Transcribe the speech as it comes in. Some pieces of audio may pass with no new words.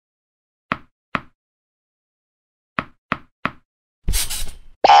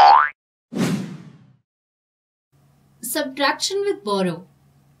Subtraction with borrow.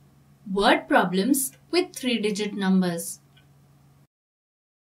 Word problems with 3-digit numbers.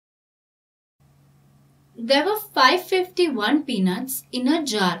 There were 551 peanuts in a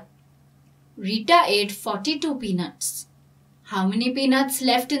jar. Rita ate 42 peanuts. How many peanuts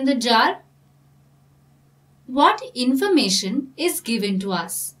left in the jar? What information is given to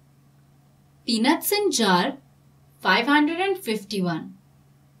us? Peanuts in jar 551.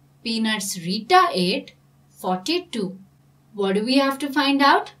 Peanuts Rita ate 42. What do we have to find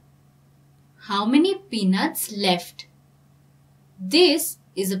out? How many peanuts left? This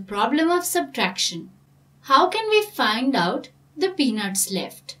is a problem of subtraction. How can we find out the peanuts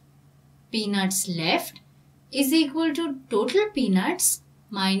left? Peanuts left is equal to total peanuts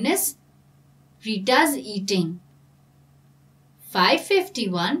minus Rita's eating.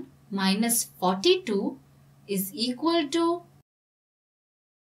 551 minus 42 is equal to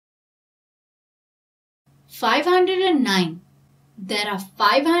 509. There are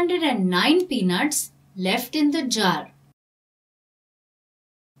 509 peanuts left in the jar.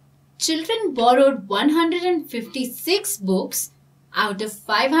 Children borrowed 156 books out of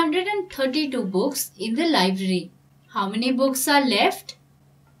 532 books in the library. How many books are left?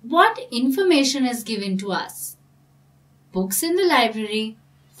 What information is given to us? Books in the library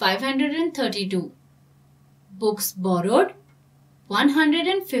 532. Books borrowed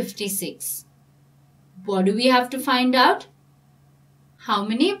 156. What do we have to find out? How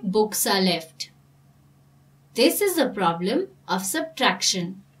many books are left? This is a problem of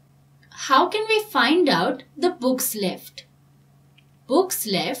subtraction. How can we find out the books left? Books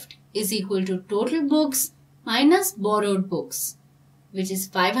left is equal to total books minus borrowed books, which is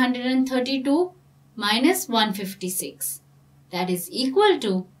 532 minus 156. That is equal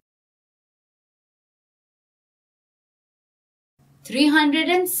to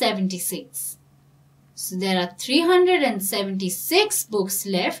 376. So there are 376 books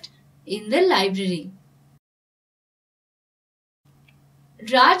left in the library.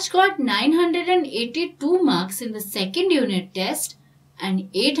 Raj got 982 marks in the second unit test and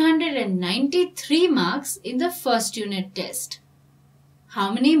 893 marks in the first unit test.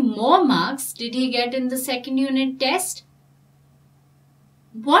 How many more marks did he get in the second unit test?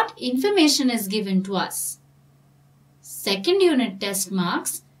 What information is given to us? Second unit test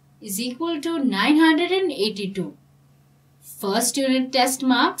marks is equal to 982. First unit test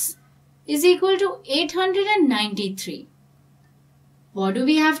marks is equal to 893. What do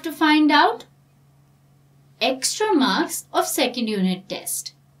we have to find out? Extra marks of second unit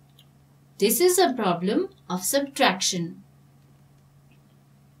test. This is a problem of subtraction.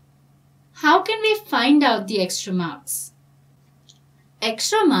 How can we find out the extra marks?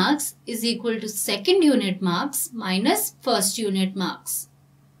 Extra marks is equal to second unit marks minus first unit marks.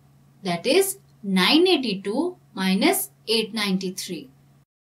 That is 982 minus 893.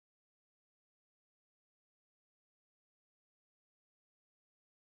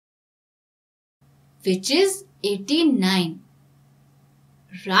 Which is 89.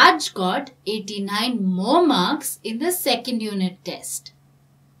 Raj got 89 more marks in the second unit test.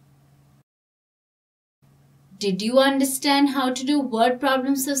 Did you understand how to do word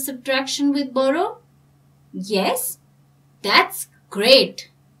problems of subtraction with borrow? Yes? That's great!